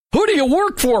Who do you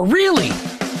work for, really?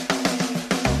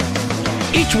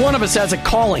 Each one of us has a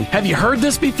calling. Have you heard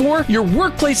this before? Your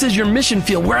workplace is your mission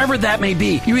field, wherever that may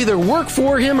be. You either work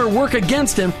for him or work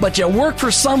against him, but you work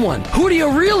for someone. Who do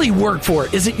you really work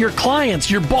for? Is it your clients,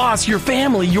 your boss, your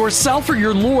family, yourself, or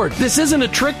your Lord? This isn't a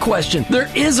trick question. There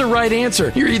is a right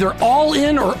answer. You're either all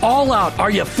in or all out.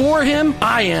 Are you for him?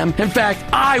 I am. In fact,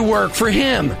 I work for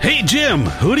him. Hey, Jim,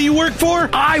 who do you work for?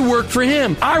 I work for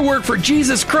him. I work for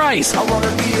Jesus Christ. I want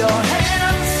to be your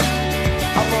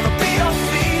hands. I want to be your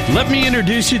feet. Let me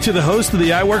introduce you to the host of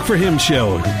the I Work For Him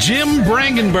show, Jim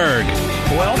Brangenberg.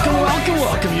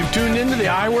 Welcome. You've tuned into the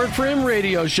I Work For Him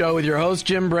radio show with your host,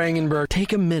 Jim Brangenberg.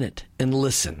 Take a minute and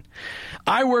listen.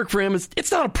 I Work For Him,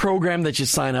 it's not a program that you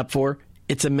sign up for.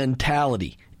 It's a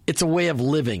mentality. It's a way of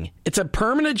living. It's a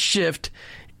permanent shift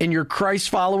in your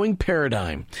Christ-following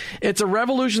paradigm. It's a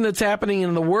revolution that's happening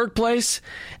in the workplace,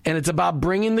 and it's about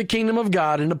bringing the kingdom of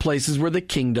God into places where the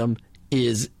kingdom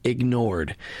is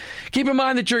ignored. Keep in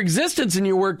mind that your existence in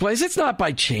your workplace, it's not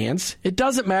by chance. It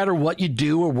doesn't matter what you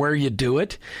do or where you do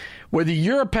it. Whether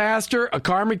you're a pastor, a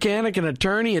car mechanic, an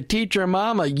attorney, a teacher, a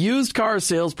mom, a used car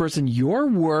salesperson, your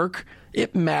work,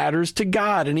 it matters to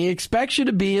God, and He expects you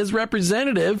to be His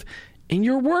representative in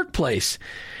your workplace.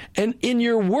 And in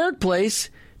your workplace,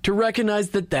 to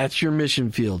recognize that that's your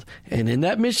mission field. And in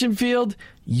that mission field,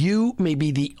 you may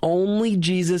be the only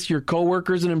Jesus your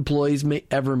coworkers and employees may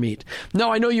ever meet.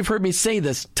 Now, I know you've heard me say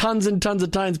this tons and tons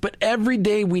of times, but every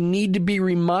day we need to be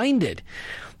reminded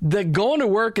that going to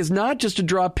work is not just to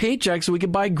draw paychecks so we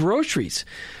can buy groceries.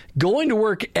 Going to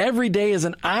work every day is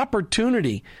an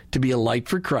opportunity to be a light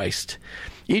for Christ.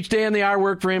 Each day on the I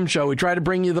Work For Him show, we try to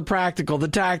bring you the practical, the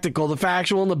tactical, the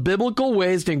factual, and the biblical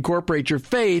ways to incorporate your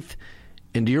faith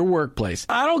into your workplace.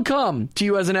 I don't come to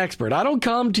you as an expert. I don't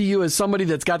come to you as somebody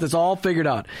that's got this all figured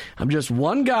out. I'm just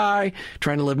one guy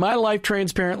trying to live my life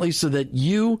transparently so that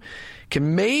you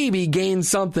can maybe gain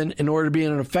something in order to be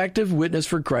an effective witness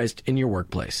for Christ in your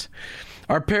workplace.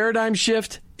 Our paradigm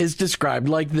shift is described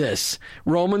like this.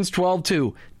 Romans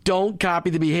 12:2. Don't copy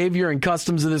the behavior and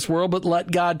customs of this world, but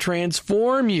let God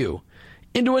transform you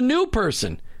into a new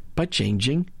person by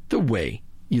changing the way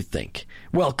you think.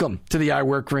 Welcome to the I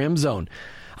Work For Him zone.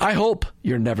 I hope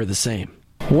you're never the same.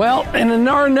 Well, and in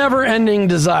our never-ending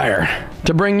desire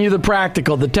to bring you the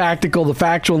practical, the tactical, the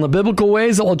factual, and the biblical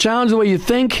ways that will challenge the way you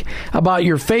think about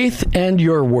your faith and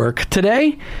your work.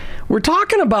 Today, we're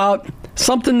talking about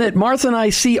something that Martha and I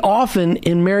see often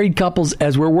in married couples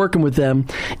as we're working with them,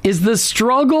 is the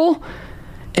struggle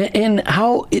and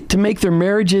how to make their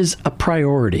marriages a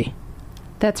priority.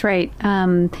 That's right.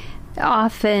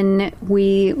 Often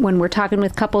when we're talking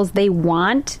with couples, they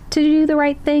want to do the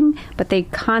right thing, but they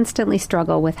constantly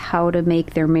struggle with how to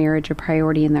make their marriage a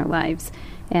priority in their lives.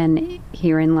 And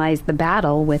herein lies the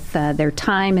battle with their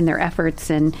time and their efforts,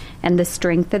 and the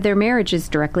strength of their marriage is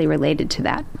directly related to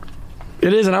that.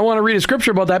 It is, and I want to read a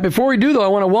scripture about that. Before we do, though, I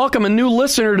want to welcome a new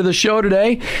listener to the show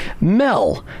today,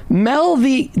 Mel. Mel,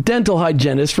 the dental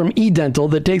hygienist from eDental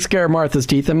that takes care of Martha's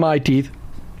teeth and my teeth.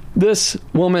 This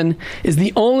woman is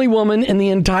the only woman in the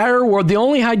entire world, the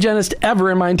only hygienist ever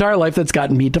in my entire life that's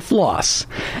gotten me to floss.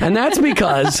 And that's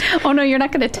because... Oh, no, you're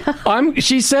not going to tell.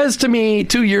 She says to me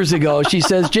 2 years ago, she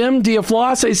says, Jim, do you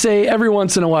floss? I say, every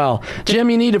once in a while. Jim,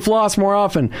 you need to floss more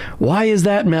often. Why is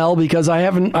that, Mel? Because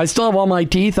I still have all my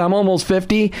teeth. I'm almost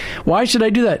 50. Why should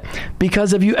I do that?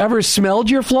 Because have you ever smelled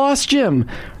your floss, Jim?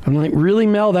 I'm like, really,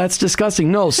 Mel? That's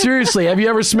disgusting. No, seriously, have you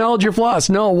ever smelled your floss?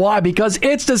 No, why? Because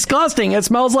it's disgusting. It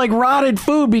smells like rotted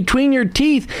food between your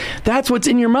teeth. That's what's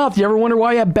in your mouth. You ever wonder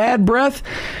why you have bad breath?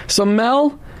 So,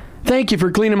 Mel, thank you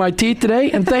for cleaning my teeth today,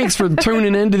 and thanks for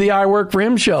tuning in to the I Work For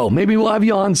Him show. Maybe we'll have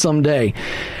you on someday.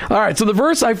 All right, so the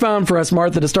verse I found for us,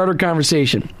 Martha, to start our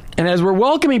conversation. And as we're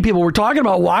welcoming people, we're talking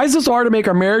about why is this hard to make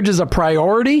our marriages a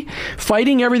priority,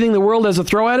 fighting everything the world has to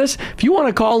throw at us. If you want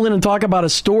to call in and talk about a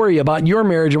story about your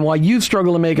marriage and why you've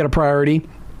struggled to make it a priority,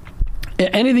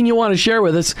 anything you want to share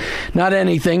with us, not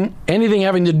anything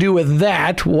having to do with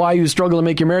that, why you struggle to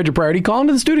make your marriage a priority, call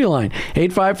into the studio line,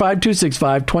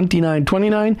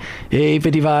 855-265-2929,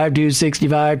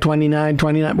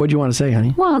 855-265-2929. What do you want to say,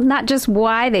 honey? Well, not just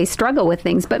why they struggle with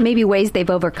things, but maybe ways they've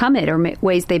overcome it or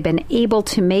ways they've been able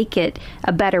to make it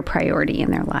a better priority in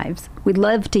their lives. We'd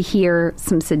love to hear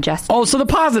some suggestions. Oh, so the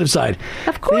positive side.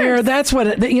 Of course. That's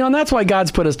what, and that's why God's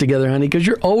put us together, honey, because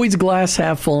you're always glass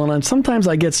half full, and sometimes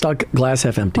I get stuck glass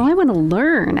half empty. Well, I want to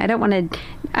learn. I don't want to,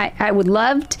 I would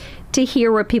love to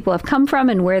hear where people have come from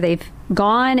and where they've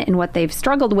gone and what they've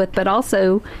struggled with, but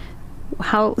also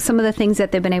how some of the things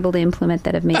that they've been able to implement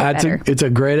that have made it better. It's a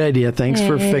great idea. Thanks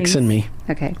for fixing me.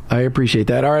 Okay. I appreciate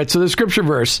that. All right, so the scripture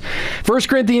verse, 1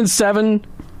 Corinthians 7,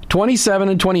 27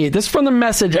 and 28. This is from the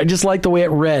Message. I just like the way it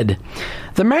read.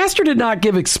 The master did not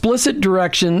give explicit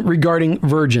direction regarding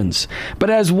virgins, but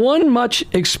as one much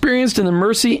experienced in the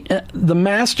mercy,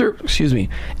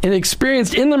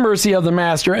 experienced in the mercy of the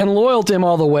master and loyal to him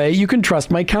all the way, you can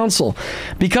trust my counsel.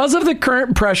 Because of the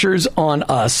current pressures on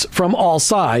us from all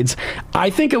sides,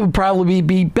 I think it would probably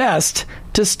be best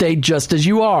to stay just as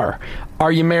you are.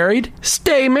 Are you married?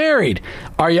 Stay married.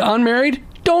 Are you unmarried?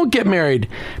 Don't get married.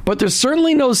 But there's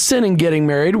certainly no sin in getting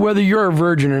married, whether you're a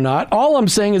virgin or not. All I'm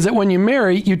saying is that when you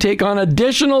marry, you take on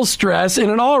additional stress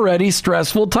in an already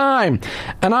stressful time.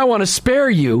 And I want to spare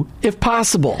you if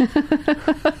possible.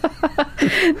 That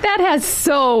has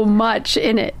so much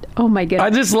in it. Oh, my goodness. I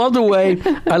just love the way,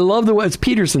 it's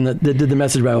Peterson that did the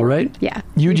Message Bible, right? Yeah.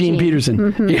 Eugene Peterson.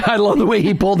 Mm-hmm. Yeah, I love the way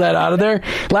he pulled that out of there.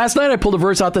 Last night I pulled a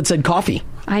verse out that said coffee.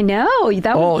 I know.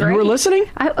 That was great. You were listening?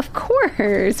 Of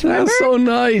course. Remember? That's so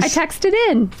nice. I texted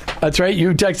in. That's right.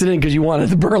 You texted in because you wanted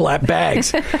the burlap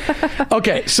bags.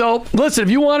 Okay, so listen,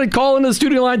 if you want to call into the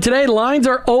studio line today, lines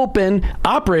are open.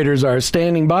 Operators are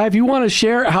standing by. If you want to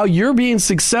share how you're being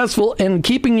successful in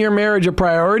keeping your marriage a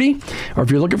priority, or if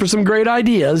you're looking for some great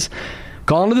ideas,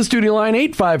 call into the studio line,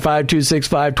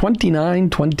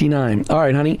 855-265-2929. All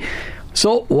right, honey.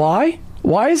 So why?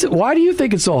 Why do you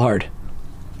think it's so hard?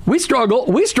 We struggle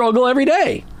every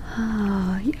day.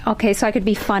 Okay, so I could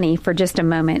be funny for just a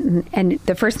moment. And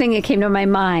the first thing that came to my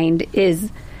mind is...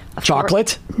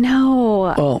 Chocolate?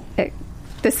 No. Oh.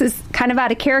 This is kind of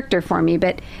out of character for me,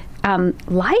 but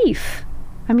life.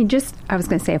 I mean, I was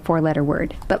going to say a 4-letter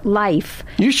word, but life.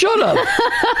 You should have.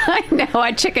 I know,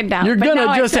 I chickened out. You're going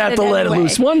to just have to let it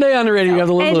loose. One day on the radio, you have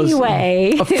to let it loose.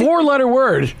 Anyway. A 4-letter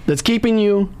word that's keeping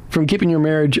you from keeping your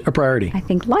marriage a priority. I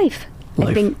think life.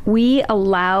 I think we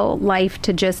allow life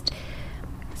to just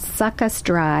suck us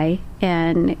dry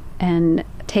and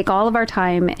take all of our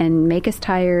time and make us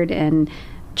tired and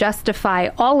justify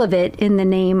all of it in the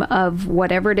name of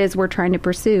whatever it is we're trying to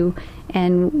pursue,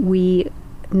 and we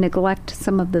neglect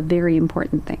some of the very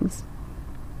important things.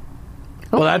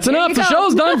 Well, that's enough. The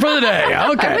show's done for the day.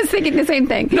 Okay. I was thinking the same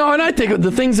thing. No, and I think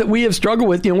the things that we have struggled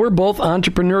with, we're both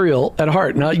entrepreneurial at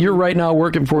heart. Now, you're right now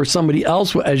working for somebody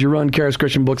else as you run Charis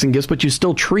Christian Books and Gifts, but you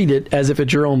still treat it as if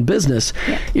it's your own business.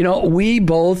 Yeah. We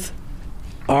both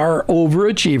are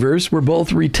overachievers. We're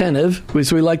both retentive.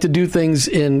 So we like to do things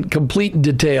in complete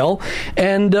detail.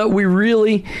 And we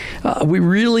really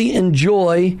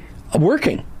enjoy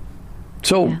working.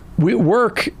 So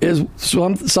work is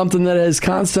something that has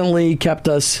constantly kept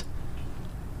us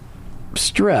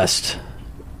stressed,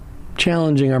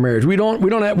 challenging our marriage.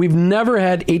 We've never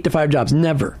had 8-to-5 jobs.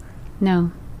 Never.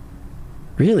 No.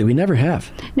 Really, we never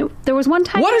have. No, there was one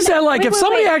time. What is that like? If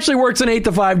somebody actually works an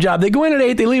 8-to-5 job, they go in at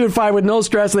 8, they leave at 5 with no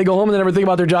stress, they go home and they never think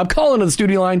about their job. Call into the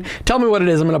studio line. Tell me what it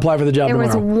is. I'm going to apply for the job tomorrow.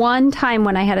 There was one time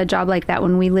when I had a job like that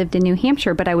when we lived in New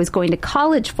Hampshire, but I was going to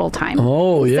college full time.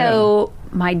 Oh, yeah. So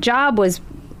my job was,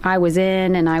 I was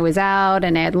in and I was out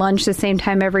and I had lunch the same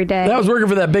time every day. I was working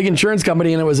for that big insurance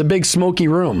company and it was a big smoky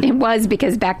room. It was,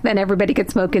 because back then everybody could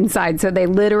smoke inside. So they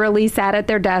literally sat at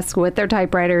their desk with their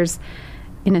typewriters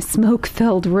in a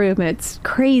smoke-filled room. It's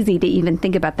crazy to even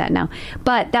think about that now.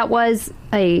 But that was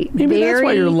maybe that's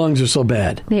why your lungs are so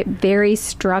bad. Very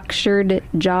structured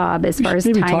job as far as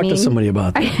maybe timing. Talk to somebody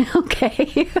about that.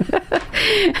 Okay.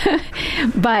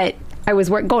 But I was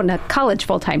going to college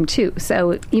full time too.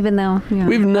 So even though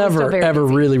we've never ever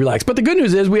really relaxed. But the good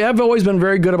news is we have always been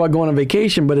very good about going on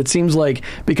vacation. But it seems like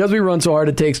because we run so hard,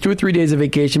 it takes 2 or 3 days of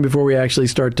vacation before we actually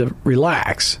start to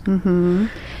relax. Mm-hmm.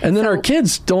 And then our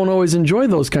kids don't always enjoy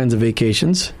those kinds of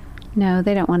vacations. No,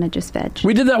 they don't want to just veg.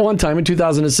 We did that one time in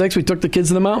 2006. We took the kids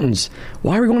to the mountains.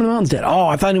 Why are we going to the mountains, Dad? Oh,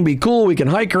 I thought it would be cool. We can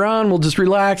hike around. We'll just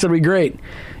relax. It'll be great.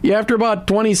 Yeah, after about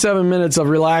 27 minutes of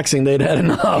relaxing, they'd had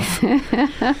enough.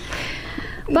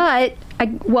 But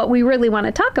what we really want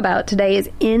to talk about today is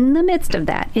in the midst of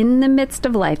that, in the midst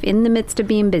of life, in the midst of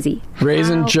being busy.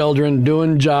 Raising children,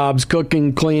 doing jobs,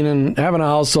 cooking, cleaning, having a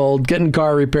household, getting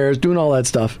car repairs, doing all that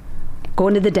stuff.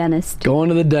 Going to the dentist.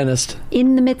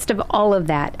 In the midst of all of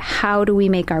that, how do we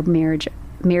make our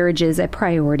marriages a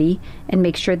priority and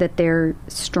make sure that they're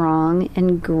strong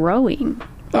and growing?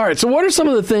 All right, so what are some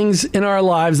of the things in our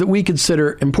lives that we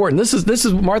consider important? This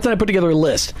is Martha and I put together a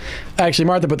list. Actually,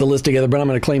 Martha put the list together, but I'm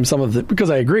going to claim some of it because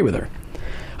I agree with her.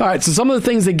 All right, so some of the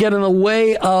things that get in the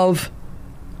way of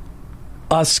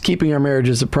us keeping our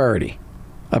marriages a priority.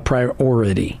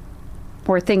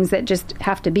 Or things that just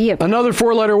have to be another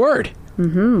 4-letter word.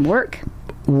 Mm-hmm. Work.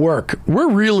 We're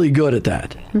really good at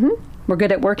that. Mm-hmm. We're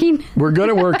good at working? We're good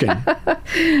at working.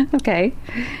 Okay.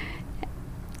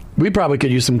 We probably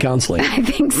could use some counseling. I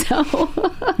think so.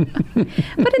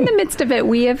 But in the midst of it,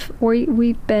 we have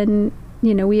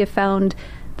found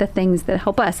the things that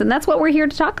help us, and that's what we're here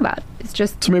to talk about. It's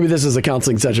just So maybe this is a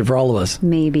counseling session for all of us.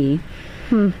 maybe.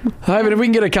 Ivan, if we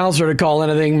can get a counselor to call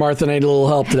anything, Martha need a little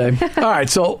help today. All right,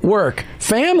 so work,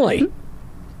 family.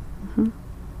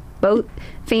 Both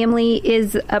family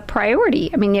is a priority.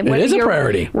 I mean, whether is a you're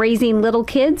priority. raising little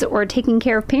kids or taking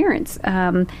care of parents,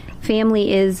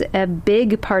 family is a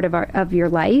big part of your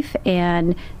life,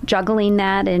 and juggling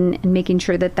that and making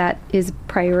sure that is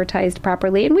prioritized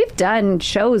properly. And we've done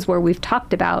shows where we've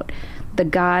talked about the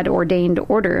God-ordained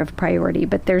order of priority,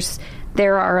 but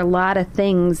there are a lot of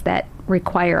things that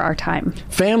require our time.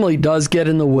 Family does get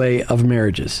in the way of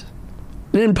marriages.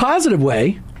 In a positive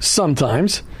way,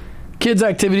 sometimes. Kids'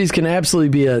 activities can absolutely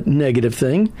be a negative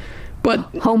thing, but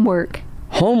Homework.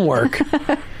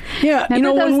 Yeah,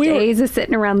 Remember those when we days of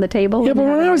sitting around the table? Yeah, and but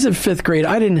when having- I was in 5th grade,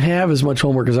 I didn't have as much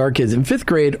homework as our kids. In 5th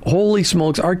grade, holy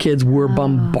smokes, our kids were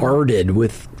bombarded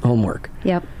with homework.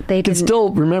 Yep, they I can didn't.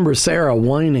 still remember Sarah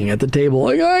whining at the table,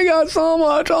 like, I got so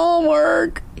much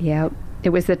homework. Yep, it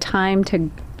was the time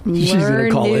to She's gonna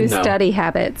learn call new in now. study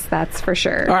habits. That's for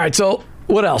sure. All right, so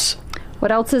what else?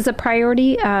 What else is a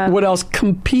priority? What else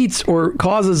competes or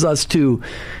causes us to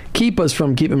keep us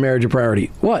from keeping marriage a priority?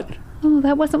 What? Oh,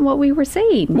 that wasn't what we were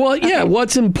saying. Well, yeah, Okay.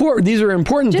 What's important? These are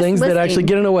important Just things that listing. actually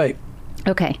get in the way.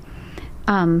 Okay.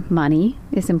 Money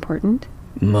is important.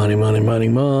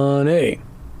 Money.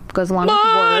 Goes along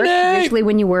Money! with work. Usually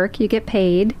when you work, you get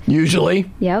paid.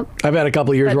 Usually. Yep. I've had a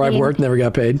couple of years But where I've being- worked, never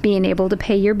got paid. Being able to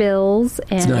pay your bills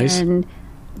and nice.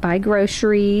 buy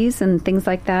groceries and things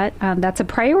like that. That's a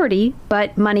priority,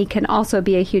 but money can also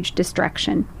be a huge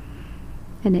distraction.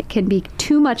 And it can be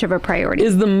too much of a priority.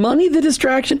 Is the money the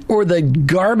distraction or the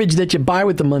garbage that you buy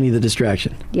with the money the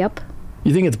distraction? Yep.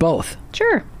 You think it's both?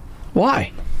 Sure.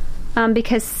 Why?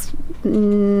 Because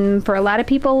for a lot of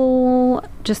people,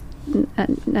 just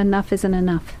enough isn't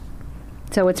enough.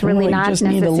 So it's really you not just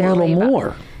need necessarily a little about-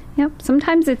 more. Yep.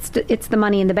 Sometimes it's the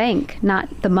money in the bank, not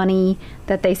the money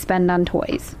that they spend on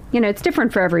toys. It's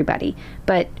different for everybody,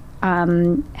 but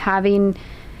having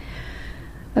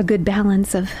a good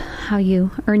balance of how you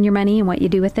earn your money and what you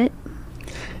do with it.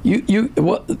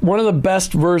 One of the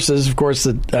best verses, of course,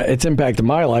 that it's impacted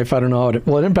my life. I don't know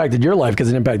how it impacted your life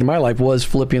because it impacted my life, was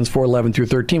Philippians 4:11 through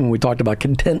 13 when we talked about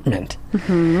contentment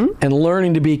and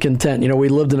learning to be content. We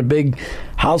lived in a big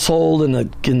household in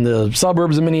the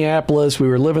suburbs of Minneapolis. We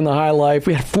were living the high life.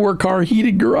 We had a 4-car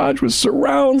heated garage with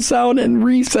surround sound and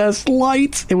recessed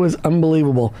lights. It was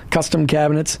unbelievable. Custom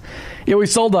cabinets. We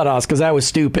sold that house because that was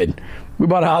stupid. We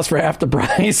bought a house for half the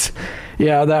price.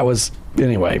 Yeah, that was...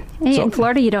 Anyway. Hey, in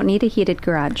Florida, you don't need a heated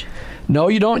garage. No,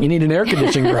 you don't. You need an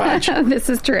air-conditioned garage. This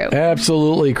is true.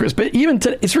 Absolutely, Chris. But even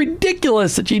today, it's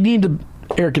ridiculous that you need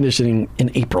air conditioning in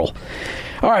April.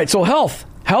 All right, so health.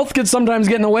 Health could sometimes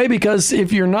get in the way because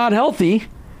if you're not healthy,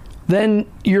 then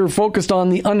you're focused on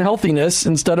the unhealthiness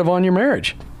instead of on your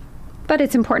marriage. But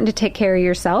it's important to take care of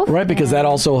yourself. Right, because that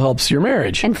also helps your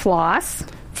marriage. And floss.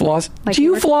 Floss. Like Do you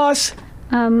you were- floss?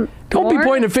 Don't be Or-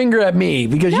 pointing a finger at me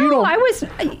because you No, don't.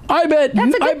 I bet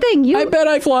That's a good thing. I bet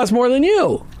I floss more than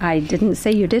you. I didn't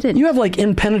say you didn't. You have like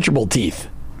impenetrable teeth.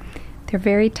 They're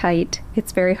very tight.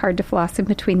 It's very hard to floss in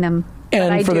between them. But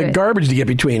And I for do the it. garbage to get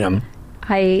between them.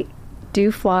 I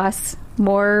do floss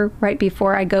more right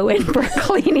before I go in for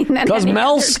cleaning than Because any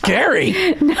Mel's other scary.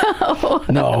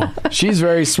 No, she's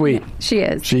very sweet. She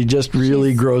is. She just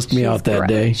really grossed me She's out that great.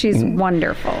 day. She's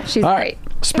wonderful. She's All great. right.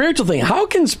 Spiritual thing. How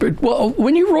can well,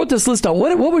 when you wrote this list out,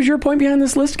 what was your point behind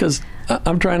this list? Because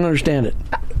I'm trying to understand it.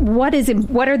 What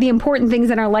are the important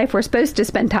things in our life we're supposed to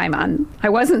spend time on? I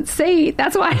wasn't saying.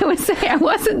 That's why I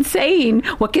wasn't saying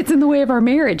what gets in the way of our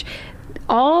marriage.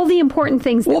 All the important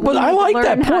things. Well, but I like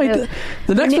that point.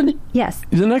 The next one, yes.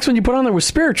 The next one you put on there was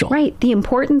spiritual. Right. The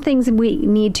important things we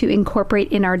need to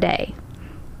incorporate in our day.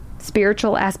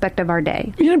 Spiritual aspect of our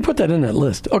day. You didn't put that in that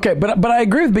list. Okay, but I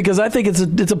agree with because I think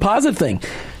it's a positive thing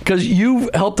because you've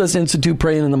helped us institute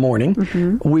praying in the morning.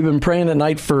 Mm-hmm. We've been praying at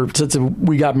night since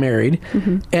we got married,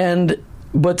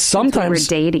 but sometimes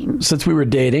since we were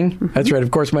dating. Mm-hmm. That's right.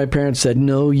 Of course, my parents said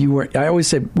no. You weren't. I always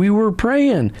said we were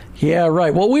praying. Yeah,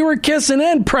 right. Well, we were kissing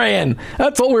and praying.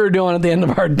 That's what we were doing at the end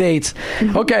of our dates.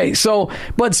 Mm-hmm. Okay,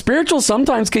 but spiritual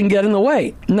sometimes can get in the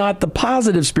way. Not the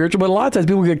positive spiritual, but a lot of times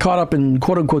people get caught up in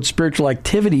quote unquote spiritual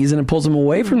activities, and it pulls them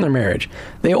away from their marriage.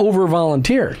 They over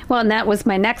volunteer. Well, and that was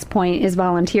my next point is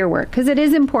volunteer work because it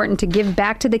is important to give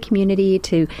back to the community,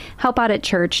 to help out at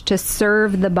church, to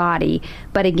serve the body.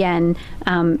 But again,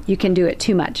 you can do it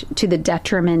too much to the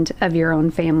detriment of your own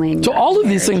family. And So your all own of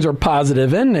these marriage. things are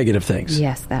positive and negative things.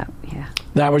 Yes, yeah.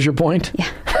 That was your point? Yeah.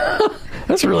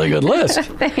 That's a really good list.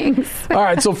 Thanks. All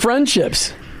right, so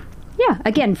friendships. Yeah,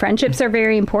 again, friendships are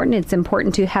very important. It's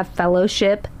important to have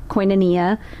fellowship,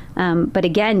 koinonia. But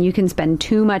again, you can spend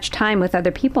too much time with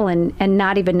other people and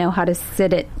not even know how to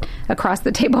sit it across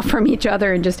the table from each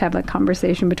other and just have a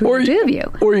conversation between the two of you.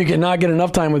 Or you cannot get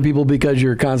enough time with people because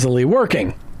you're constantly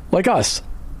working, like us.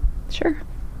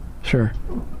 Sure.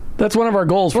 That's one of our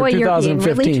goals for Boy, 2015.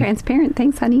 you're being really transparent.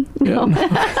 Thanks, honey. Yeah.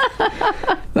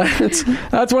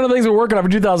 That's one of the things we're working on for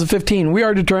 2015. We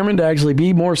are determined to actually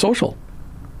be more social.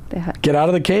 Get out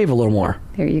of the cave a little more.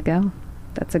 There you go.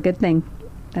 That's a good thing.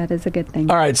 That is a good thing.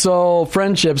 All right, so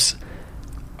friendships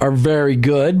are very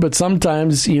good, but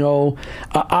sometimes,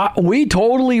 we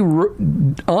totally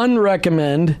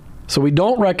unrecommend. So we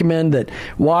don't recommend that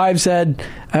wives have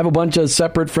a bunch of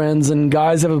separate friends and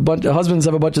husbands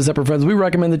have a bunch of separate friends. We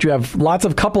recommend that you have lots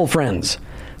of couple friends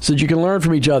so that you can learn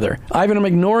from each other. Ivan, I'm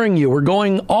ignoring you. We're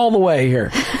going all the way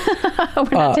here. We're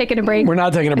not taking a break. We're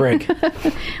not taking a break.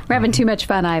 We're having too much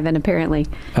fun, Ivan, apparently.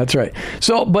 That's right.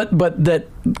 So, but that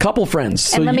couple friends.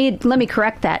 So and let me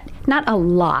correct that. Not a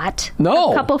lot.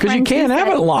 No, because you can't have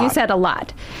it a lot. You said a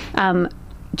lot.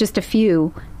 Just a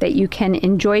few that you can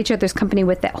enjoy each other's company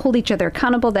with, that hold each other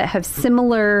accountable, that have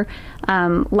similar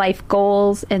life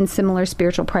goals and similar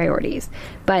spiritual priorities.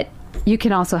 But you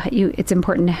can also, it's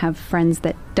important to have friends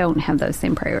that don't have those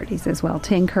same priorities as well,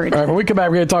 to encourage. All right, when we come back,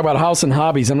 we're going to talk about house and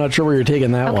hobbies. I'm not sure where you're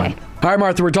taking that one. All right,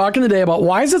 Martha, we're talking today about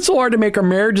why is it so hard to make our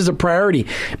marriages a priority?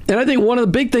 And I think one of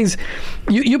the big things,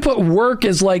 you put work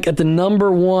as like at the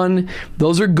number one.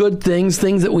 Those are good things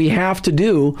that we have to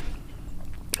do.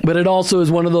 But it also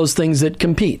is one of those things that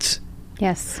competes.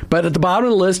 Yes. But at the bottom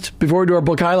of the list, before we do our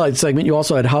book highlights segment, you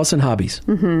also had house and hobbies.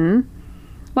 Mm-hmm.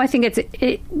 Well, I think it's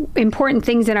important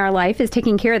things in our life is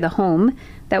taking care of the home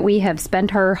that we have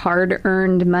spent our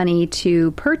hard-earned money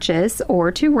to purchase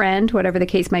or to rent, whatever the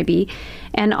case might be,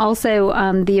 and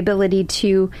also the ability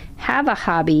to have a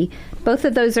hobby. Both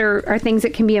of those are things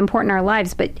that can be important in our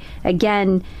lives, but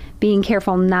again, being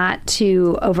careful not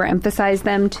to overemphasize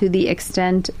them to the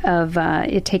extent of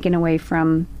it taking away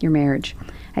from your marriage.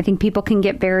 I think people can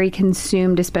get very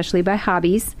consumed, especially by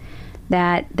hobbies,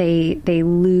 that they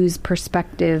lose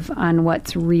perspective on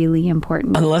what's really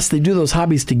important. Unless they do those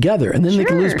hobbies together, and then they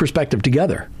can lose perspective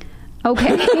together.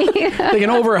 Okay. They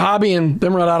can over-hobby and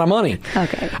then run out of money.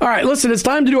 Okay. All right, listen, it's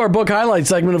time to do our book highlight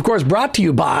segment, of course, brought to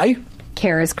you by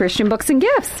Kara's Christian Books and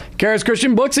Gifts. Kara's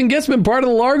Christian Books and Gifts, been part of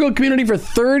the Largo community for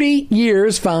 30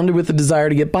 years, founded with the desire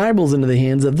to get Bibles into the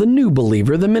hands of the new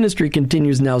believer. The ministry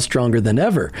continues now stronger than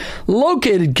ever.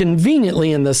 Located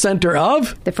conveniently in the center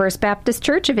of the First Baptist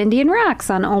Church of Indian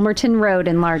Rocks on Ulmerton Road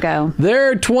in Largo.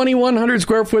 Their 2,100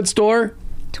 square foot store.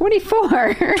 24.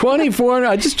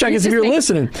 I just checking if you're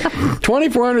listening.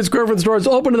 2,400 square foot store is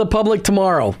open to the public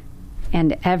tomorrow.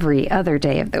 And every other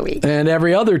day of the week. And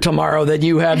every other tomorrow that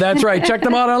you have. That's right. Check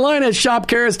them out online at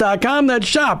shopkaris.com. That's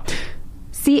shop.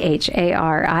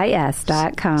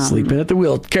 CHARIS.com. Sleeping at the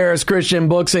wheel. Kara's Christian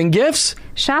Books and Gifts.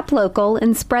 Shop local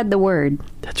and spread the word.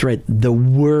 That's right. The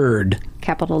word.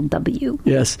 Capital W.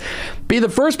 Yes. Be the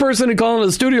first person to call into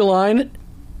the studio line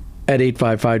at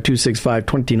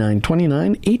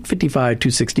 855-265-2929,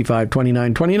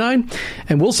 855-265-2929,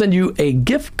 and we'll send you a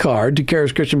gift card to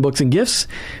Kara's Christian Books and Gifts.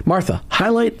 Martha,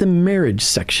 highlight the marriage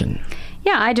section.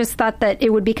 Yeah, I just thought that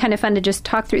it would be kind of fun to just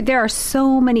talk through. There are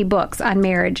so many books on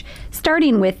marriage,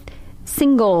 starting with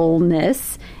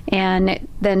singleness and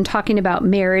then talking about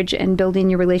marriage and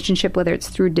building your relationship, whether it's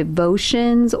through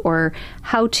devotions or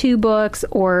how-to books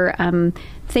or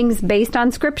things based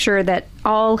on Scripture that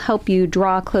all help you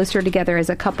draw closer together as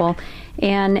a couple.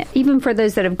 And even for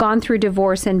those that have gone through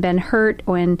divorce and been hurt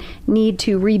and need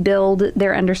to rebuild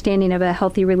their understanding of a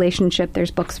healthy relationship,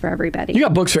 there's books for everybody. You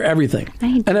got books for everything.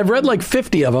 And I've read like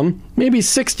 50 of them, maybe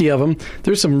 60 of them.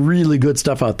 There's some really good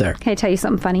stuff out there. Can I tell you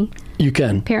something funny? You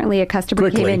can. Apparently a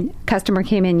customer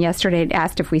came in yesterday and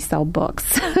asked if we sell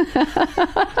books.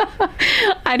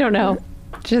 I don't know.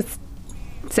 Just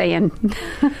saying.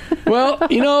 Well,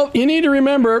 you need to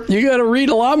remember, you got to read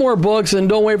a lot more books and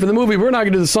don't wait for the movie. We're not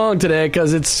going to do the song today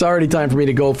because it's already time for me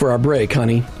to go for our break,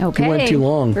 honey. Okay. You went too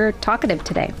long. We're talkative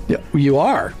today. Yeah, you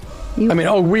are.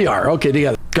 We are. Okay,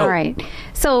 together. Go. All right.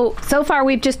 So far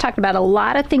we've just talked about a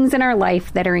lot of things in our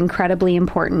life that are incredibly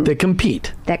important. They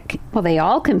compete. They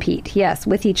all compete, yes,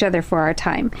 with each other for our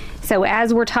time. So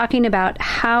as we're talking about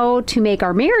how to make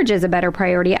our marriages a better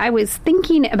priority, I was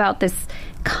thinking about this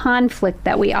conflict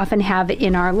that we often have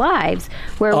in our lives.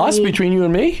 Between you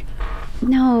and me?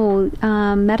 No,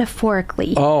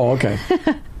 metaphorically. Oh, okay.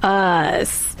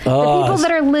 us. The people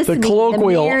that are listening. The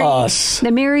colloquial us.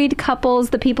 The married couples,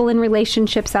 the people in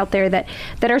relationships out there that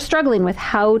are struggling with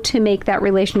how to make that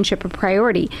relationship a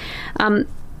priority.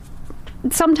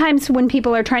 Sometimes when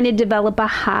people are trying to develop a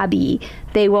hobby,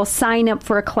 they will sign up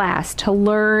for a class to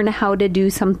learn how to do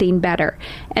something better.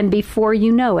 And before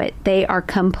you know it, they are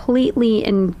completely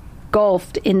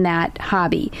engulfed in that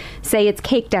hobby. Say it's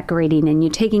cake decorating and you're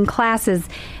taking classes.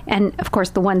 And of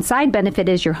course, the one side benefit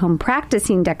is you're home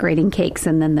practicing decorating cakes,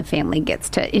 and then the family gets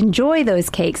to enjoy those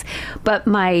cakes. But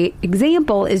my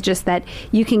example is just that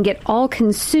you can get all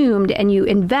consumed and you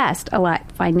invest a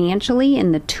lot financially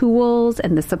in the tools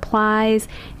and the supplies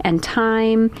and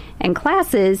time and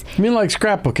classes. You mean like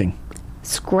scrapbooking?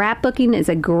 Scrapbooking is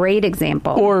a great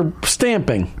example. Or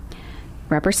stamping.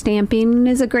 Rubber stamping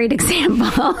is a great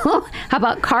example. How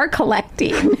about car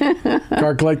collecting?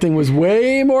 Car collecting was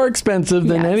way more expensive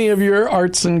than Yes. any of your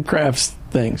arts and crafts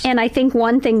things. And I think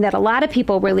one thing that a lot of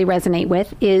people really resonate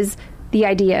with is the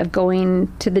idea of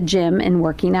going to the gym and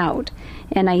working out.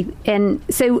 And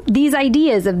so these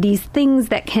ideas of these things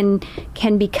that can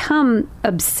become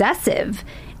obsessive,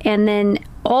 and then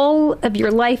all of your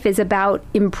life is about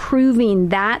improving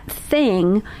that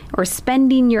thing or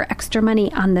spending your extra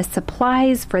money on the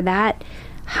supplies for that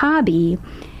hobby.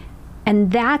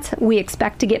 And we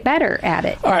expect to get better at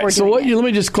it. All right, so let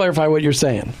me just clarify what you're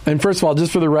saying. And first of all,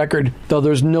 just for the record, though,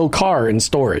 there's no car in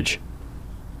storage.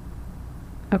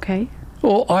 Okay.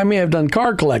 Well, I may have done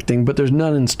car collecting, but there's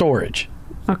none in storage.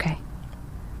 Okay.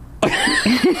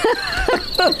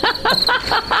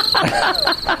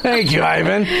 Thank you,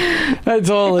 Ivan. I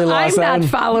totally lost I'm that not one.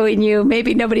 following you.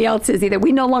 Maybe nobody else is either.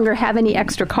 We no longer have any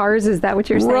extra cars. Is that what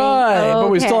you're saying? Right, but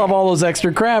we Okay. still have all those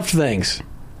extra craft things.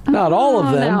 Not all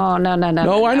of them.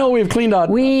 No, I know we've cleaned out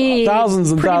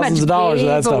thousands and pretty thousands much of dollars of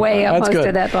that gave stuff. away That's most good.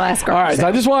 of that last car. All right, so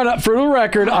I just want, for the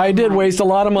record, I did waste a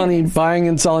lot of money buying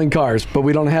and selling cars, but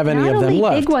we don't have any Not of them only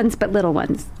left. big ones, but little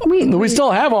ones. We still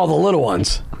have all the little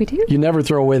ones. We do? You never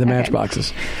throw away the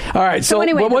matchboxes. All right. So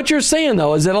anyway, what you're saying,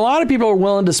 though, is that a lot of people are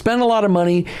willing to spend a lot of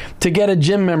money to get a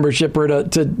gym membership or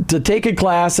to take a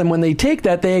class. And when they take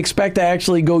that, they expect to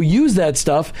actually go use that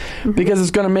stuff because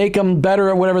it's going to make them better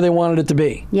at whatever they wanted it to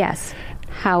be. Yes.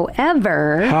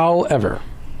 However,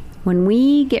 when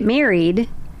we get married,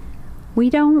 we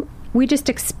just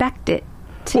expect it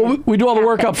to Well, we do all the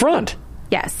work happen. up front.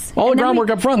 Yes. All the And then groundwork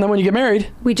up front. Then when you get married,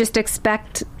 we just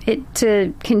expect it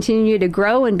to continue to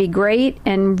grow and be great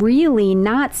and really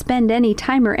not spend any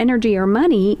time or energy or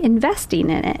money investing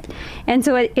in it. And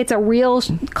so it's a real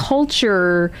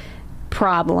culture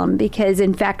problem because,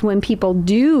 in fact, when people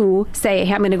do say,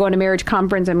 hey, I'm going to go on a marriage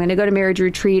conference, I'm going to go to marriage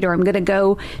retreat, or I'm going to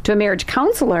go to a marriage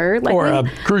counselor. or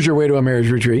cruise your way to a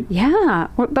marriage retreat. Yeah,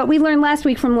 but we learned last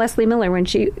week from Leslie Miller when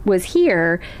she was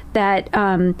here that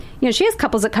she has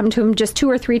couples that come to him just 2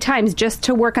 or 3 times just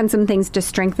to work on some things to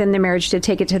strengthen their marriage, to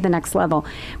take it to the next level.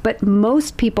 But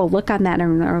most people look on that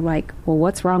and are like, "Well,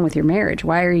 what's wrong with your marriage?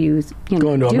 Why are you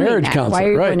going to a doing marriage that? counselor? Why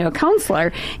are you Right. going to a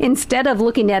counselor?" Instead of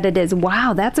looking at it as,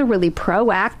 "Wow, that's a really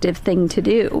proactive thing to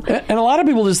do." And a lot of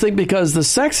people just think because the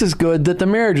sex is good that the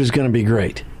marriage is going to be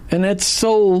great. And I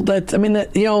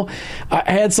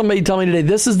had somebody tell me today,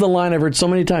 this is the line I've heard so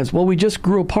many times. Well, we just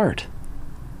grew apart.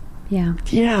 Yeah.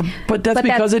 Yeah, but that's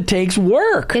because it takes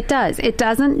work. It does. It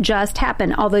doesn't just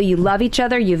happen. Although you love each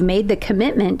other, you've made the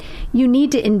commitment, you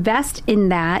need to invest in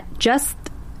that just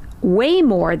way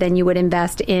more than you would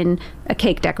invest in a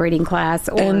cake decorating class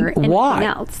or anything why?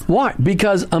 else. Why?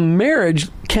 Because a marriage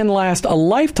can last a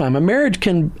lifetime. A marriage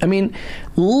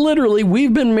literally,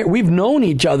 we've known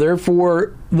each other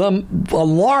for a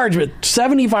large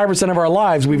 75% of our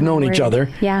lives. We've known each other.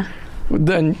 Yeah.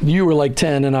 Then you were like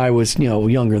 10 and I was,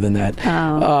 younger than that.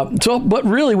 But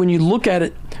really, when you look at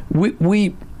it,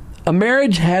 a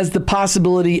marriage has the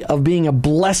possibility of being a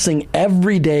blessing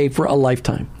every day for a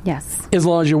lifetime. Yes. As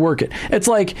long as you work it. It's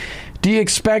like, do you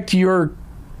expect your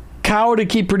cow to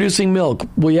keep producing milk?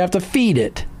 Well, you have to feed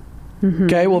it. Mm-hmm.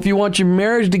 Okay. Well, if you want your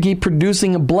marriage to keep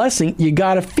producing a blessing, you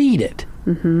got to feed it.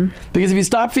 Mm-hmm. Because if you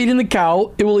stop feeding the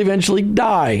cow, it will eventually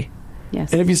die.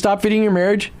 Yes. And if you stop feeding your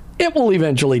marriage, it will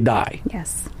eventually die.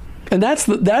 Yes. And that's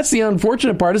the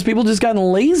unfortunate part is people just gotten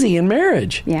lazy in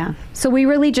marriage. Yeah. So we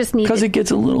really just need because it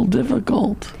gets a little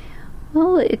difficult.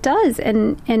 Well, it does.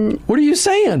 And what are you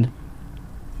saying?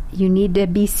 You need to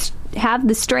have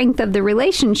the strength of the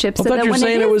relationship. I thought you were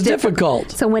saying it was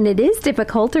difficult. So when it is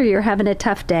difficult or you're having a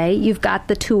tough day, you've got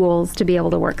the tools to be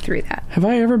able to work through that. Have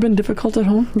I ever been difficult at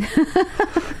home?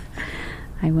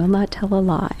 I will not tell a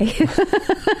lie.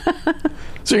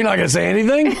 So you're not going to say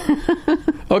anything?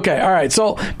 Okay, all right.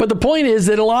 So, but the point is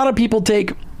that a lot of people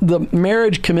take the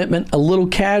marriage commitment a little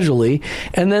casually,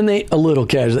 and then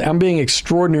I'm being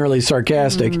extraordinarily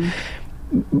sarcastic,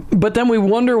 but then we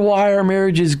wonder why our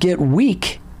marriages get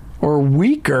weak or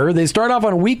weaker. They start off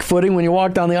on a weak footing when you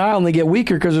walk down the aisle, and they get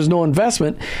weaker because there's no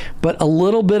investment. But a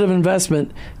little bit of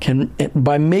investment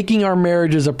by making our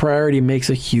marriages a priority, makes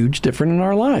a huge difference in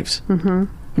our lives. I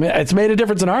mean, it's made a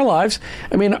difference in our lives.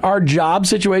 I mean, our job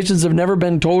situations have never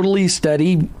been totally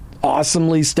steady,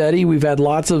 awesomely steady. We've had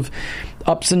lots of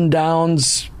ups and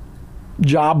downs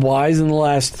job-wise in the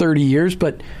last 30 years,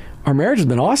 but our marriage has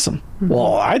been awesome.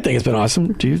 Well, I think it's been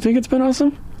awesome. Do you think it's been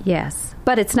awesome? Yes,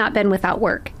 but it's not been without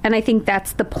work. And I think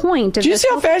that's the point of Do you see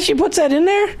how fast she puts that in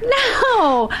there?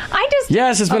 No, I just...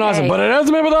 Yes, it's been awesome, but it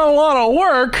hasn't been without a lot of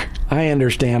work. I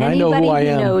understand. I know who I am. Anybody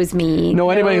who knows me. No,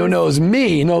 anybody who knows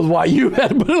me knows why you had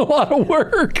to put in a lot of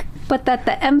work. But that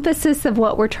the emphasis of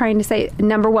what we're trying to say,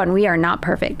 number one, we are not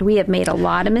perfect. We have made a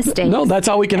lot of mistakes. No, that's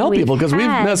how we can help people, because we've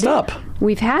messed up.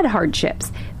 We've had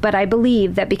hardships. But I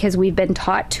believe that because we've been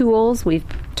taught tools, we've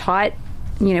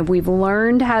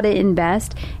learned how to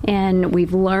invest, and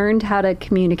we've learned how to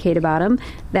communicate about them,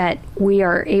 that we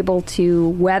are able to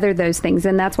weather those things.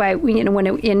 And that's why in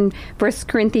 1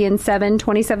 Corinthians 7,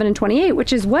 27 and 28,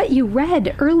 which is what you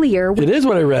read earlier. It is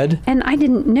what I read. And I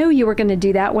didn't know you were going to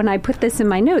do that when I put this in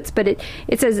my notes. But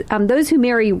it says, those who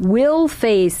marry will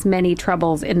face many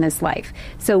troubles in this life.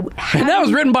 So and that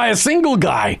was written by a single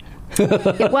guy.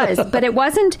 It was, but it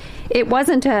wasn't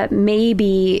a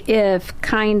maybe, if,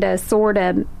 kind of, sort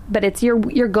of, but it's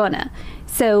you're gonna.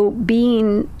 So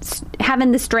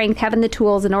having the strength, having the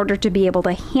tools in order to be able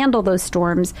to handle those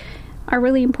storms are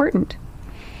really important.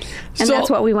 And that's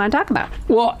what we want to talk about.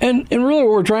 Well, and really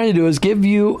what we're trying to do is give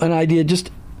you an idea.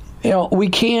 We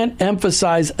can't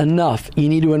emphasize enough. You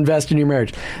need to invest in your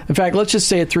marriage. In fact, let's just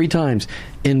say it 3 times.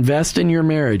 Invest in your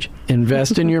marriage.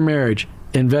 Invest in your marriage.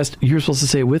 You're supposed to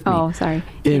say it with me. Oh, sorry.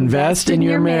 Invest in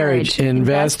your marriage.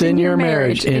 Invest in your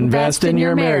marriage. Invest in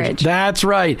your marriage. That's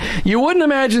right. You wouldn't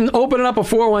imagine opening up a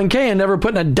 401k and never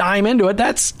putting a dime into it.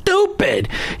 That's stupid.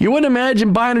 You wouldn't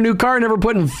imagine buying a new car and never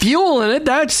putting fuel in it.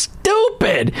 That's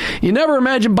stupid. You never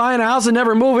imagine buying a house and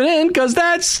never moving in, because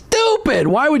that's stupid.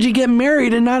 Why would you get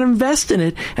married and not invest in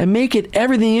it and make it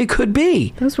everything it could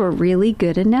be? Those were really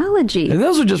good analogies. And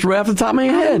those are just right off the top of my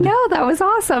head. No, that was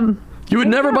awesome. You would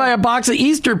never buy a box of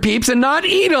Easter Peeps and not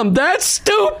eat them. That's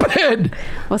stupid.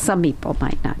 Well, some people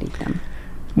might not eat them.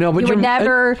 No, but you would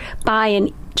never buy a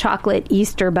chocolate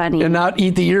Easter bunny and not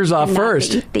eat the ears off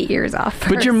first. Eat the ears off first.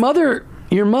 But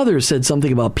your mother said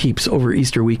something about Peeps over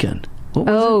Easter weekend.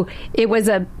 It was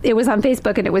on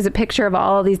Facebook, and it was a picture of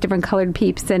all of these different colored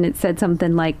Peeps, and it said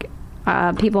something like,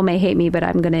 "People may hate me, but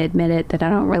I'm going to admit it that I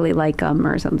don't really like them,"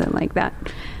 or something like that.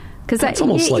 Because that's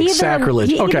almost like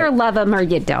sacrilege. You either love them or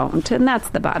you don't, and that's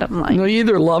the bottom line. No, you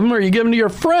either love them or you give them to your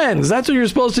friends. That's what you're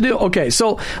supposed to do. Okay,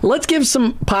 so let's give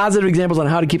some positive examples on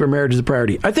how to keep our marriage as a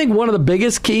priority. I think one of the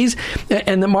biggest keys,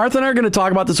 and that Martha and I are going to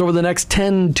talk about this over the next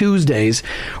 10 Tuesdays,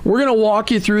 we're going to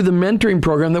walk you through the mentoring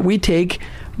program that we've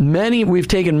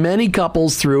taken many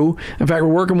couples through. In fact, we're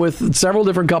working with several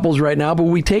different couples right now, but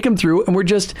we take them through,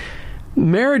 and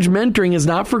marriage mentoring is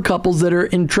not for couples that are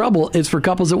in trouble. It's for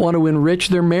couples that want to enrich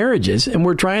their marriages. And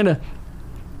we're trying to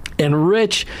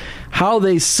enrich how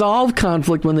they solve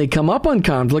conflict when they come up on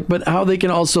conflict, but how they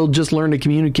can also just learn to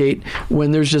communicate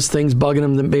when there's just things bugging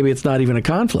them that maybe it's not even a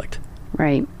conflict.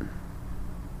 Right.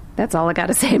 That's all I got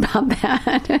to say about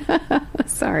that.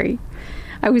 Sorry.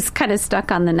 I was kind of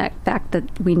stuck on the fact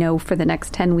that we know for the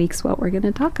next 10 weeks what we're going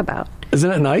to talk about.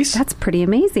 Isn't it nice? That's pretty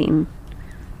amazing.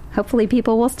 Hopefully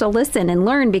people will still listen and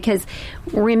learn, because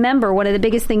remember, one of the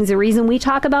biggest things, the reason we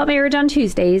talk about marriage on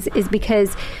Tuesdays is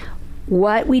because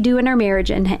what we do in our marriage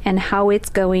and how it's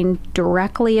going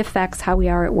directly affects how we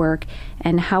are at work,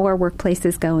 and how our workplace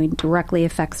is going directly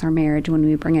affects our marriage when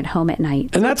we bring it home at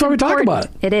night. And that's why we talk about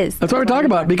it. It is. That's why we talk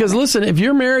about it. Because listen, if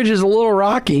your marriage is a little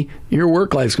rocky, your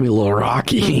work life's going to be a little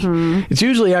rocky. Mm-hmm. It's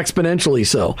usually exponentially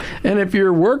so. And if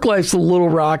your work life's a little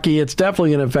rocky, it's definitely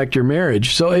going to affect your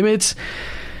marriage. So I mean,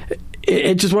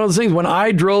 it's just one of those things. When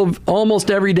I drove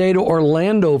almost every day to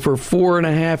Orlando for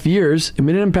 4.5 years, it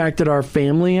impacted our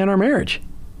family and our marriage.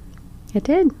 It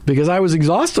did. Because I was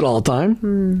exhausted all the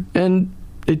time. And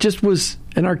it just was,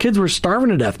 and our kids were starving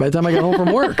to death by the time I got home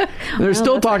from work. They're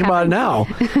still talking about it now.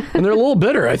 And they're a little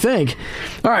bitter, I think.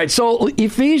 All right, so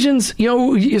Ephesians,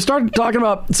 you start talking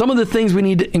about some of the things we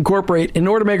need to incorporate in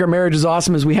order to make our marriages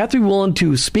awesome. Is we have to be willing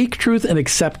to speak truth and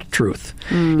accept truth.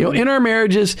 In our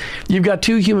marriages, you've got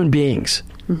two human beings,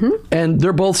 and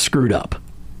they're both screwed up.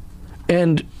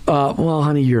 And, well,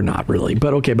 honey, you're not really,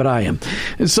 but I am.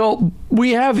 And so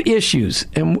we have issues.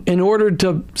 And in order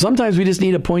to, sometimes we just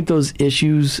need to point those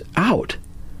issues out.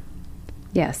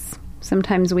 Yes.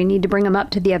 Sometimes we need to bring them up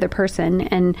to the other person,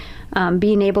 and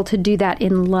being able to do that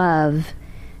in love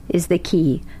is the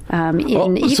key.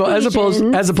 So as opposed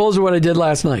to what I did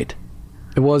last night.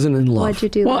 It wasn't in love. What'd you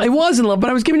do? Well, it was in love, but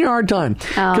I was giving you a hard time.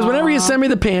 Because whenever you send me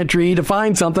the pantry to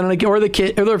find something, or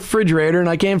the refrigerator, and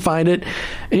I can't find it,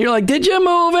 and you're like, "Did you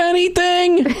move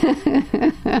anything?"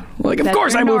 Like, of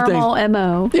course I moved things. Normal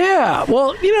MO. Yeah.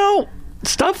 Well,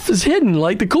 stuff is hidden,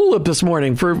 like the Cool Whip this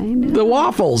morning for the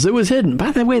waffles. It was hidden.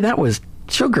 By the way, that was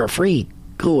sugar-free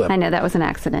Cool Whip. I know, that was an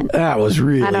accident. That was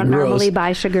really I don't gross. normally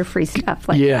buy sugar-free stuff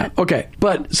like that. Yeah. Okay.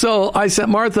 But so I sent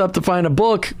Martha up to find a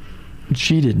book.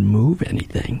 She didn't move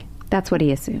anything. That's what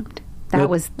he assumed. That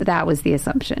was the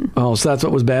assumption. Oh, so that's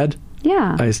what was bad?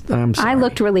 Yeah. I'm sorry. I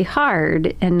looked really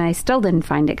hard, and I still didn't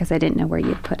find it because I didn't know where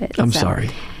you'd put it. I'm sorry.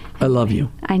 I love you.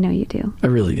 I know you do. I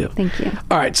really do. Thank you.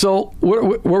 All right. So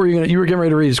what were you going to... You were getting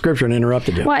ready to read scripture and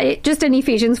interrupted you. Well, just in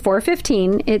Ephesians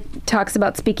 4:15, it talks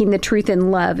about speaking the truth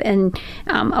in love. And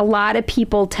a lot of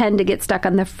people tend to get stuck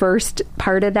on the first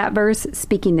part of that verse,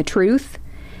 speaking the truth.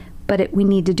 But we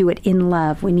need to do it in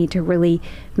love. We need to really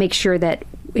make sure that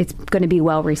it's going to be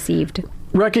well received.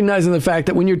 Recognizing the fact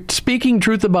that when you're speaking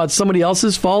truth about somebody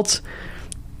else's faults,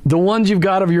 the ones you've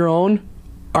got of your own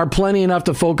are plenty enough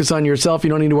to focus on yourself.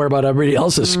 You don't need to worry about everybody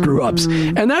else's screw-ups.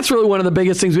 And that's really one of the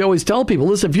biggest things we always tell people.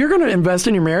 Listen, if you're going to invest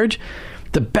in your marriage,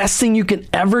 the best thing you can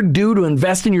ever do to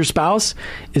invest in your spouse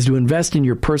is to invest in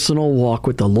your personal walk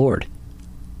with the Lord.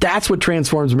 That's what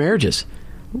transforms marriages.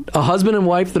 A husband and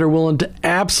wife that are willing to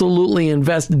absolutely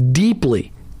invest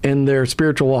deeply in their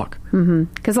spiritual walk.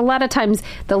 Because a lot of times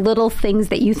the little things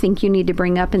that you think you need to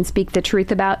bring up and speak the truth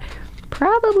about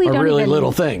probably are don't really even,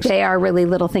 little things. They are really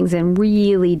little things and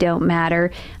really don't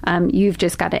matter. You've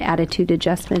just got an attitude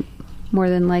adjustment more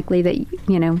than likely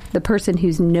that, the person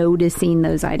who's noticing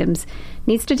those items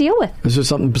needs to deal with. Is there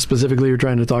something specifically you're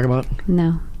trying to talk about?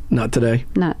 No. Not today?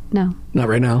 No. Not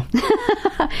right now?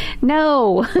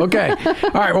 No. Okay.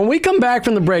 All right. When we come back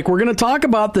from the break, we're going to talk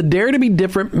about the Dare to Be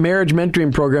Different marriage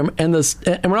mentoring program. And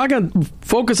we're not going to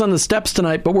focus on the steps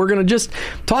tonight, but we're going to just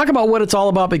talk about what it's all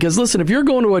about. Because, listen, if you're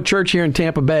going to a church here in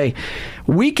Tampa Bay,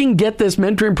 we can get this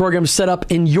mentoring program set up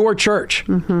in your church.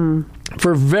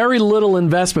 For very little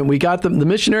investment. We got the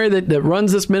missionary that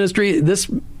runs this ministry. This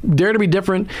Dare to Be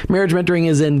Different marriage mentoring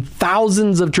is in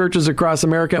thousands of churches across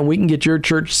America, and we can get your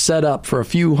church set up for a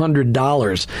few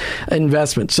 $100s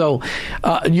investment. So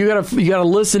you gotta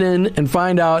listen in and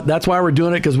find out. That's why we're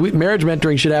doing it, because marriage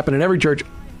mentoring should happen in every church.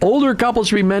 Older couples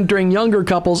should be mentoring younger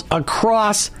couples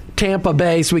across Tampa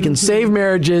Bay so we can save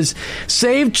marriages,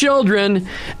 save children,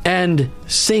 and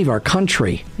save our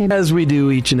country. As we do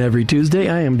each and every Tuesday,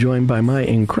 I am joined by my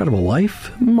incredible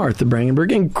wife, Martha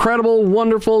Brangenberg. Incredible,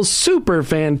 wonderful, super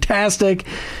fantastic.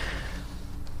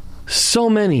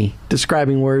 So many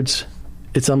describing words.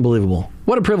 It's unbelievable.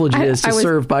 What a privilege it is to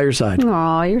serve by your side.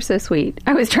 Oh, you're so sweet.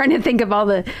 I was trying to think of all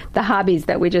the hobbies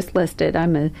that we just listed.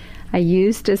 I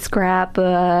used to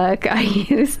scrapbook.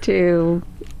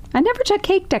 I never took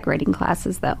cake decorating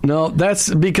classes, though. No,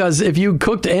 that's because if you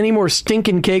cooked any more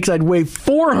stinking cakes, I'd weigh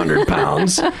 400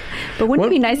 pounds. But wouldn't it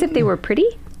be nice if they were pretty?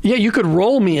 Yeah, you could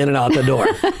roll me in and out the door.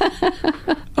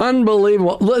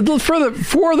 Unbelievable.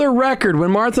 For the record, when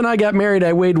Martha and I got married,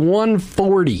 I weighed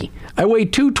 140. I weigh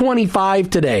 225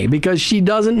 today because she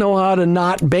doesn't know how to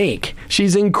not bake.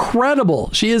 She's incredible.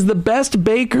 She is the best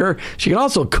baker. She can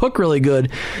also cook really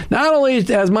good. Not only,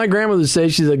 as my grandmother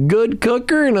says, she's a good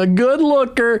cooker and a good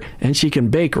looker, and she can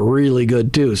bake really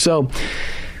good too. So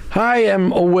I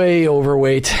am way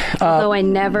overweight. Although I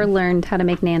never learned how to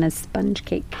make Nana's sponge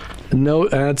cake. No,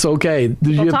 that's okay.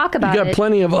 We'll talk about it. You got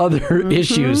plenty of other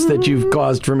issues that you've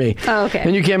caused for me. Oh, okay.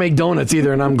 And you can't make donuts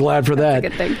either, and I'm glad for that.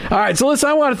 That's a good thing. All right, so listen,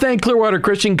 I want to thank Clearwater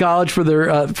Christian College for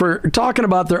their for talking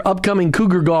about their upcoming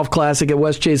Cougar Golf Classic at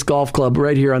West Chase Golf Club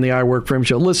right here on the I Work For Him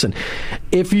show. Listen,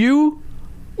 if you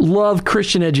love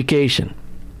Christian education,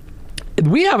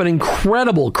 we have an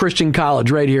incredible Christian college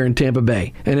right here in Tampa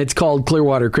Bay, and it's called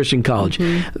Clearwater Christian College.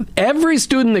 Every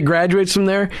student that graduates from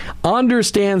there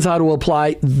understands how to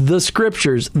apply the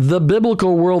scriptures, the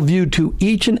biblical worldview to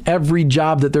each and every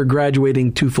job that they're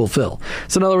graduating to fulfill.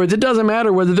 So in other words, it doesn't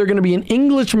matter whether they're going to be an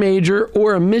English major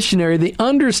or a missionary. They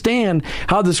understand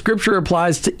how the scripture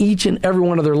applies to each and every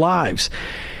one of their lives.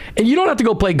 And you don't have to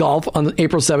go play golf on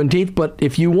April 17th, but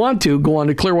if you want to, go on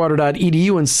to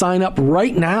clearwater.edu and sign up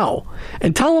right now.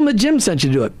 And tell them that Jim sent you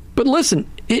to do it. But listen,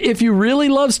 if you really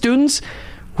love students,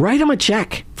 Write them a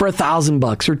check for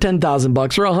 $1,000 or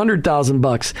 $10,000 or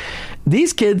 $100,000.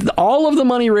 These kids, all of the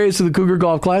money raised through the Cougar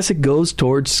Golf Classic goes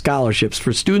towards scholarships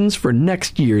for students for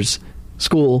next year's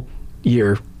school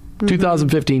year,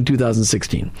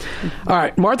 2015-2016. All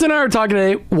right, Martha and I are talking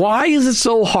today. Why is it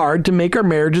so hard to make our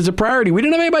marriages a priority? We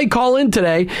didn't have anybody call in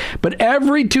today, but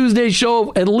every Tuesday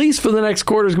show, at least for the next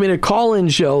quarter, is going to be a call-in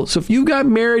show. So if you've got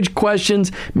marriage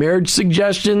questions, marriage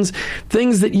suggestions,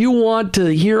 things that you want to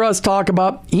hear us talk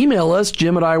about, email us,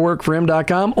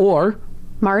 jim@iworkforhim.com or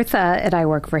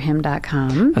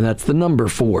Martha@iworkforhim.com. And that's the number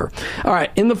 4. All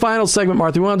right, in the final segment,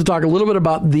 Martha, we wanted to talk a little bit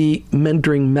about the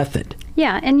mentoring method.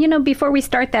 Yeah, and before we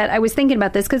start that, I was thinking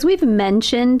about this because we've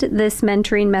mentioned this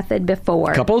mentoring method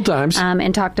before. A couple of times.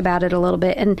 And talked about it a little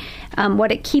bit. And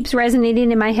what it keeps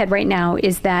resonating in my head right now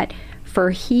is that for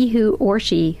he who or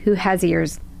she who has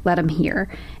ears, let him hear.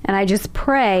 And I just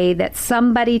pray that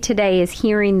somebody today is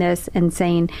hearing this and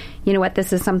saying, you know what,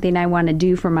 this is something I want to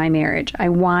do for my marriage. I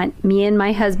want me and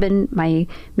my husband, me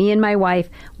and my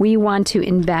wife, we want to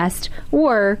invest,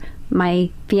 or my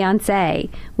fiance,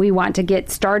 we want to get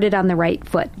started on the right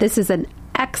foot. This is an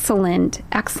excellent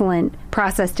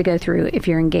process to go through if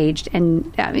you're engaged.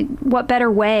 And I mean, what better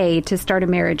way to start a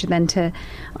marriage than to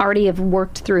already have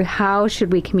worked through how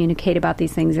should we communicate about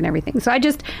these things and everything. So I'm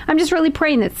just really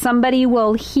praying that somebody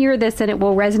will hear this and it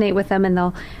will resonate with them and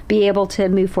they'll be able to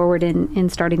move forward in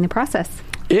starting the process.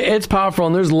 It's powerful,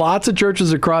 and there's lots of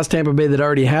churches across Tampa Bay that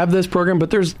already have this program,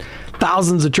 but there's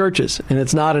thousands of churches, and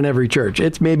it's not in every church.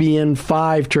 It's maybe in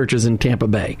 5 churches in Tampa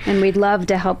Bay. And we'd love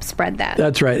to help spread that.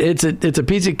 That's right. It's a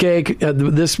piece of cake.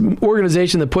 This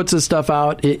organization that puts this stuff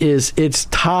out, it's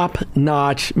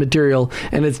top-notch material,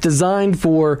 and it's designed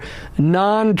for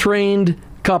non-trained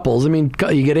couples. I mean,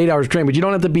 you get 8 hours trained, but you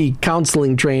don't have to be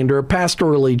counseling trained or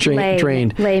pastorally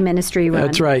trained. Lay ministry run.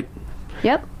 That's right.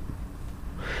 Yep.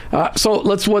 So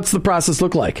what's the process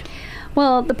look like?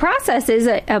 Well, the process is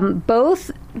both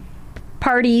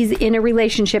parties in a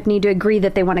relationship need to agree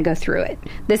that they want to go through it.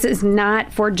 This is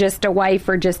not for just a wife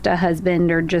or just a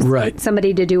husband or just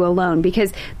somebody to do alone,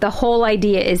 because the whole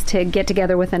idea is to get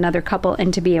together with another couple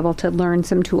and to be able to learn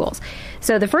some tools.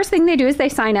 So the first thing they do is they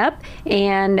sign up,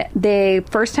 and the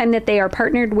first time that they are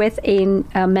partnered with a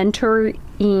mentor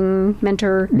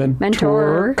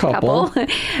couple,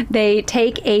 they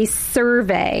take a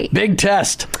survey. Big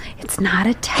test. It's not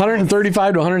a test.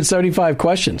 135 to 175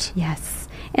 questions. Yes.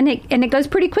 And it goes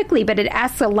pretty quickly, but it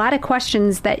asks a lot of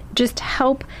questions that just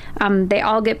help. They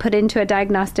all get put into a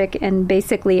diagnostic, and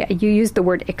basically you use the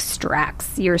word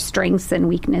extracts your strengths and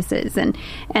weaknesses. And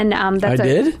that's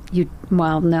did?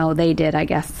 Well, no, they did, I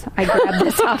guess. I grabbed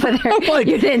this off of there. Like,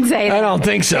 you didn't say that. I don't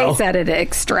think so. They said it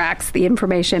extracts the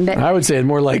information. But I would say it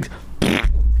more like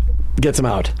gets them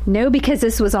out. No, because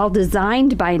this was all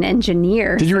designed by an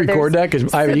engineer. Did you record that? Because you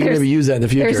can maybe use that in the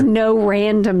future. There's no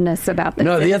randomness about this.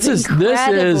 No, this is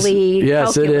incredibly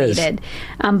yes, calculated. It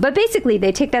is. But basically,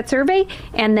 they take that survey,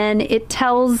 and then it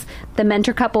tells the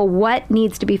mentor couple what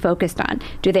needs to be focused on.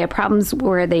 Do they have problems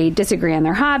where they disagree on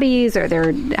their hobbies, or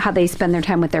how they spend their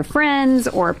time with their friends,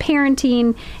 or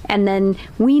parenting? And then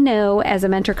we know as a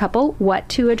mentor couple what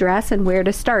to address and where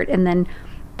to start, and then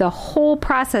the whole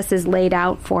process is laid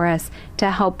out for us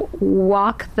to help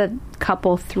walk the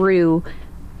couple through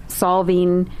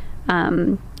solving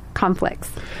conflicts.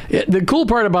 Yeah, the cool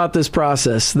part about this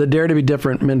process, the Dare to Be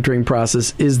Different mentoring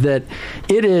process, is that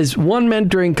it is one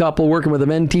mentoring couple working with a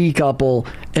mentee couple,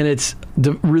 and it's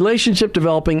the relationship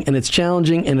developing, and it's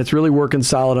challenging, and it's really working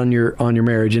solid on your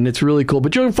marriage, and it's really cool.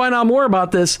 But you'll find out more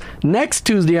about this next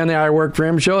Tuesday on the I Work for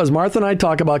Him show as Martha and I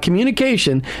talk about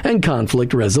communication and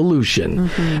conflict resolution.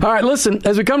 Mm-hmm. All right, listen,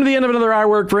 as we come to the end of another I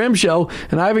Work for Him show,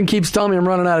 and Ivan keeps telling me I'm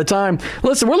running out of time.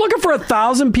 Listen, we're looking for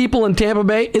 1,000 people in Tampa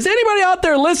Bay. Is anybody out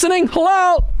there listening?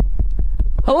 Hello?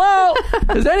 Hello?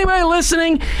 Is anybody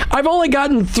listening? I've only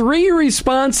gotten 3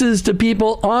 responses to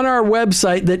people on our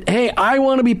website that, hey, I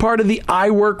want to be part of the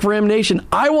I Work for Him Nation.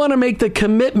 I want to make the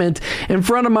commitment in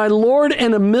front of my Lord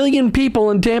and 1 million people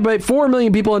in Tampa Bay, 4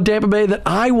 million people in Tampa Bay, that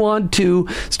I want to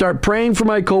start praying for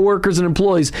my coworkers and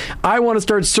employees. I want to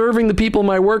start serving the people in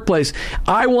my workplace.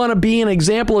 I want to be an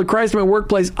example of Christ in my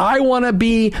workplace. I want to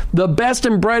be the best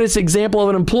and brightest example of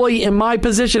an employee in my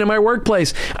position in my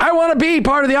workplace. I want to be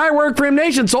part of the I Work for Him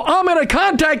Nation. So I'm going to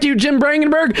contact you, Jim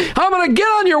Brangenberg. I'm going to get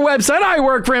on your website,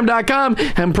 iworkforhim.com,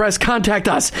 and press contact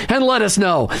us and let us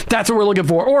know. That's what we're looking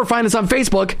for. Or find us on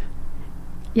Facebook.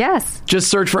 Yes. Just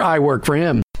search for I Work for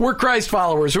Him. We're Christ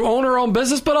followers who own our own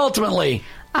business, but ultimately,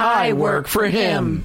 I work for Him.